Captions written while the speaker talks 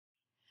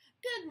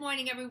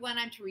morning, everyone.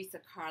 I'm Teresa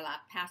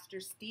Carlock, Pastor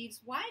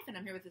Steve's wife, and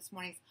I'm here with this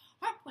morning's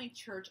Heart Point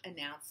Church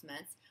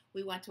announcements.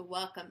 We want to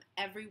welcome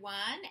everyone,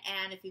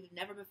 and if you've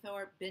never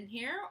before been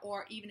here,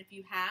 or even if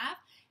you have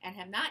and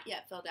have not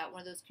yet filled out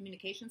one of those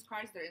communications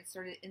cards that are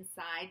inserted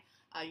inside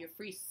your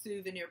free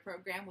souvenir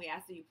program, we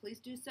ask that you please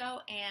do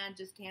so and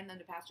just hand them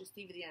to Pastor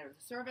Steve at the end of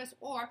the service,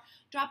 or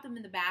drop them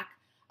in the back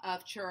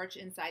of church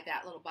inside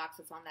that little box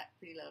that's on that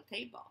pretty little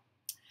table.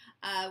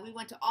 We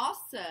want to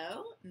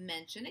also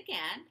mention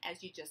again,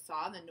 as you just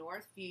saw in the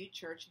Northview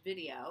Church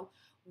video,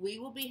 we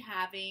will be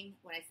having,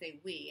 when I say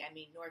we, I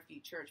mean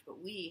Northview Church,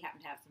 but we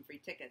happen to have some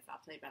free tickets. I'll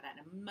tell you about that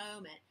in a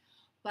moment.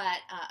 But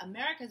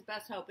America's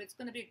Best Hope, it's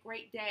going to be a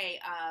great day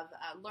of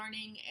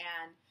learning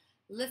and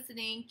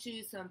listening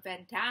to some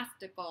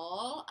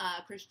fantastical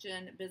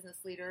Christian business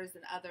leaders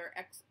and other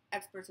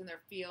experts in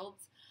their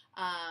fields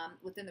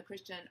within the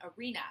Christian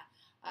arena.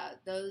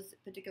 Those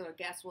particular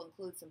guests will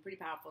include some pretty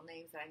powerful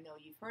names that I know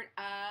you've heard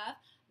of.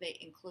 They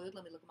include,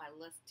 let me look at my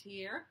list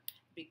here,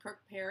 be Kirk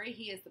Perry.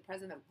 He is the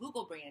president of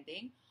Google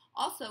Branding.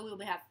 Also, we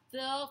will have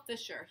Phil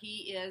Fisher.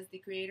 He is the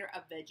creator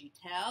of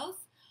VeggieTales,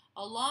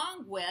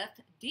 along with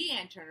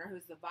Deanne Turner,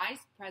 who's the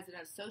vice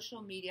president of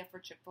social media for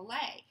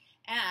Chick-fil-A,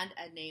 and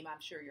a name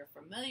I'm sure you're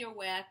familiar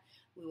with.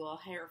 We will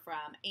hear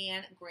from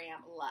Anne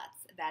Graham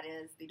Lutz. That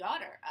is the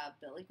daughter of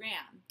Billy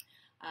Graham.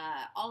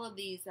 All of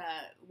these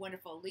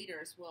wonderful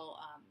leaders will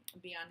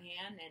be on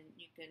hand, and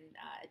you can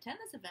attend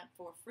this event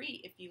for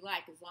free if you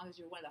like, as long as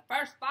you're one of the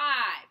first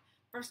five.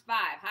 First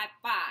five, high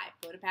five.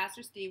 Go to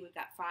Pastor Steve. We've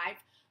got 5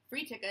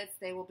 free tickets.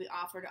 They will be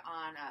offered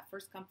on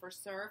first come,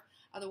 first serve.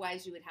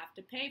 Otherwise, you would have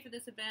to pay for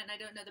this event, and I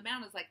don't know, the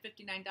amount is like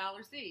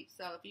 $59 each.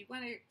 So if you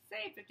want to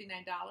save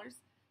 $59,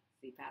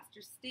 see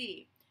Pastor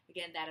Steve.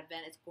 Again, that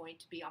event is going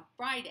to be on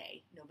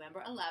Friday,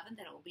 November 11th, and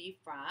it will be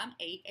from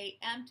 8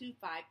 a.m. to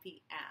 5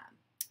 p.m.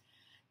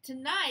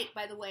 Tonight,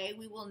 by the way,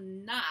 we will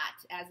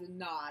not, as a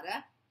not,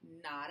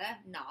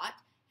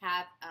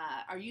 have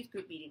our youth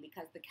group meeting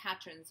because the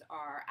Catrins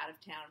are out of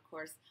town. Of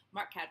course,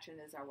 Mark Catrin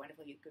is our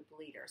wonderful youth group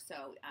leader,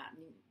 so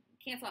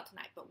cancel out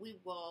tonight, but we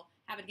will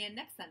have it again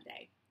next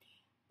Sunday.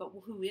 But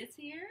who is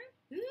here?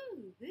 Who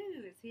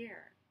is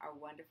here? Our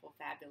wonderful,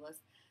 fabulous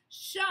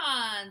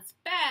Sean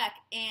Speck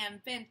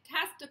and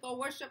fantastical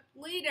worship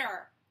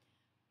leader,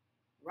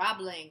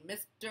 Robling,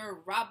 Mr.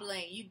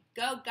 Robling. You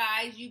go,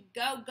 guys. You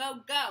go,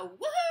 go, go.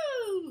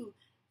 Woohoo!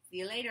 See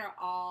you later,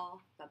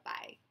 all.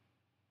 Bye-bye.